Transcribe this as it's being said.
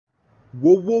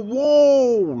Whoa, whoa,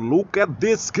 whoa! Look at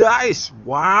this, guys!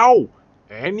 Wow!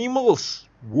 Animals!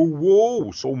 Whoa,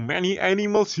 whoa! So many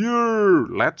animals here!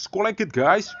 Let's collect it,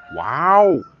 guys!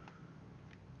 Wow!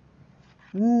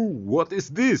 Ooh, what is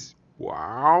this?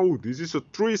 Wow! This is a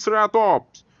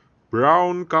triceratops!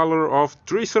 Brown color of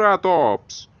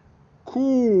triceratops!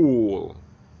 Cool!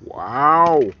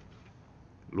 Wow!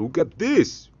 Look at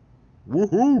this!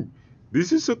 Woohoo!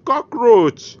 This is a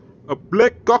cockroach! A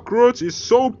black cockroach is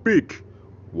so big!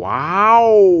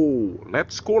 Wow!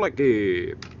 Let's collect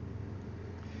it!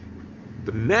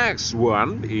 The next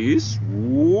one is...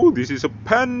 Ooh, this is a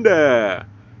panda!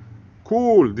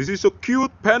 Cool! This is a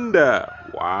cute panda!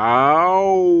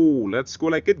 Wow! Let's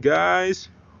collect it, guys!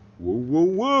 Whoa, whoa,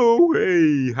 whoa!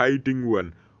 Hey, hiding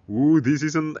one! Ooh, this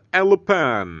is an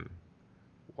elephant!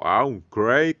 Wow,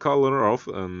 gray color of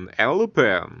an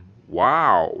elephant!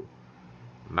 Wow!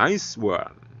 Nice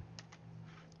one!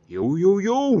 Yo, yo,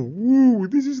 yo! Ooh,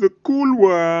 this is the cool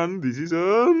one! This is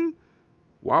a...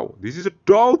 Wow, this is a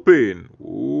dolphin!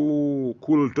 Ooh,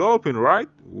 cool dolphin, right?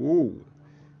 Ooh,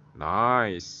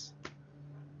 nice!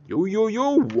 Yo, yo,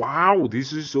 yo! Wow,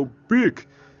 this is so big!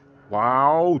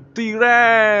 Wow,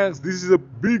 T-Rex! This is the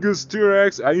biggest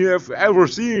T-Rex I have ever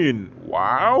seen!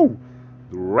 Wow!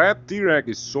 The red T-Rex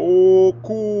is so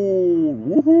cool!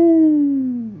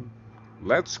 Woohoo!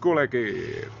 Let's collect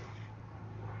it!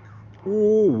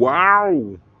 Oh,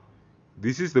 wow!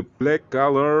 This is the black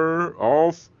color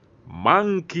of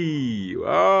monkey.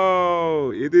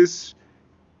 Oh, it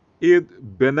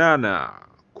banana.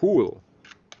 Cool.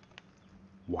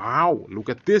 Wow, look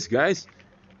at this, guys.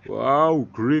 Wow,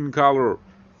 green color.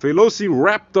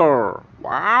 Velociraptor.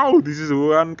 Wow, this is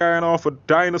one kind of a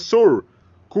dinosaur.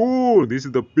 Cool. This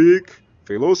is the big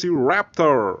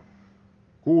Velociraptor.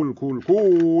 Cool, cool,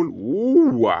 cool. Ooh,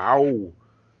 wow.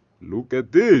 Look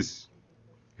at this.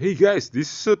 Hey guys,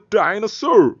 this is a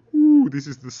dinosaur. Ooh, this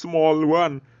is the small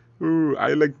one. Ooh,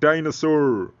 I like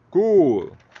dinosaur.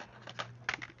 Cool.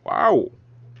 Wow.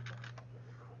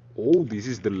 Oh, this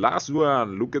is the last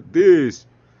one. Look at this.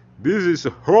 This is a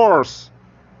horse.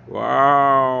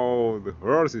 Wow, the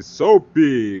horse is so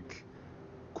big.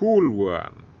 Cool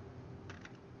one.